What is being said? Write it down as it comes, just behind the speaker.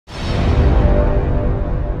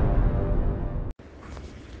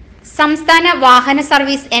സംസ്ഥാന വാഹന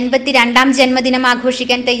സർവീസ് 82ാം ജന്മദിനം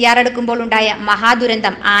ആഘോഷിക്കാൻ തയ്യാറെടുക്കുമ്പോൾ ഉണ്ടായ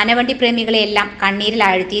മഹാദുരന്തം ആനവണ്ടി പ്രേമികളെയെല്ലാം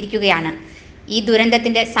കണ്ണീരിലാഴ്ത്തിയിരിക്കുകയാണ്. ഈ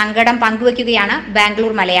ദുരന്തത്തിന്റെ സങ്കടം പങ്കുവയ്ക്കുകയാണ്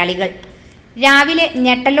ബാംഗ്ലൂർ മലയാളികൾ. രാവിലെ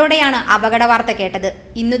ഞെട്ടലോടെയാണ് അപകട വാർത്ത കേട്ടത്.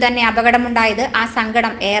 ഇന്നു തന്നെ അപകടമുണ്ടായത് ആ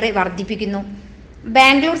സങ്കടം ഏറെ വർദ്ധിപ്പിക്കുന്നു.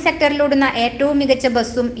 ബാംഗ്ലൂർ സെക്ടറിലോടുന്ന ഏറ്റവും മികച്ച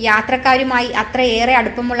ബസ്സും യാത്രക്കാരുമായി അത്രയേറെ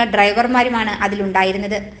അടുപ്പമുള്ള ഡ്രൈവർമാരുമാണ്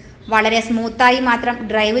അതിലുണ്ടായിരുന്നത്. വളരെ സ്മൂത്തായി മാത്രം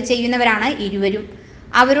ഡ്രൈവ് ചെയ്യുന്നവരാണ് ഇരുവരും.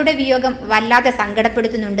 അവരുടെ വിയോഗം വല്ലാതെ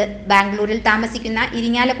സങ്കടപ്പെടുത്തുന്നുണ്ട്. ബാംഗ്ലൂരിൽ താമസിക്കുന്ന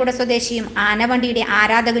ഇരിങ്ങാലക്കുട സ്വദേശിയും ആനവണ്ടിയുടെ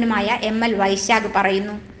ആരാധകനുമായ ML വൈശാഖ്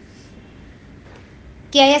പറയുന്നു.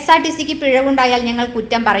 KSRTCക്ക് പിഴവുണ്ടായാൽ ഞങ്ങൾ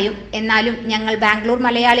കുറ്റം പറയും. എന്നാലും ഞങ്ങൾ ബാംഗ്ലൂർ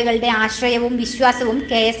മലയാളികളുടെ ആശ്രയവും വിശ്വാസവും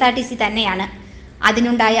KSRTC തന്നെയാണ്.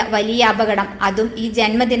 അതിനുണ്ടായ വലിയ അപകടം, അതും ഈ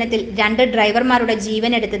ജന്മദിനത്തിൽ 2 ഡ്രൈവർമാരുടെ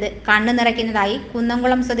ജീവനെടുത്തത് കണ്ണു നിറയ്ക്കുന്നതായി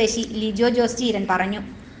കുന്നംകുളം സ്വദേശി ലിജോ ജോസ് ചീരൻ പറഞ്ഞു.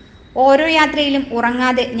 ഓരോ യാത്രയിലും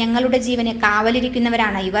ഉറങ്ങാതെ ഞങ്ങളുടെ ജീവന്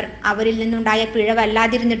കാവലിരിക്കുന്നവരാണ് ഇവർ. അവരിൽ നിന്നുണ്ടായ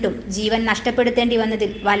പിഴവല്ലാതിരുന്നിട്ടും ജീവൻ നഷ്ടപ്പെടുത്തേണ്ടി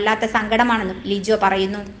വന്നതിൽ വല്ലാത്ത സങ്കടമാണെന്നും ലിജോ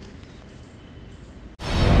പറയുന്നു.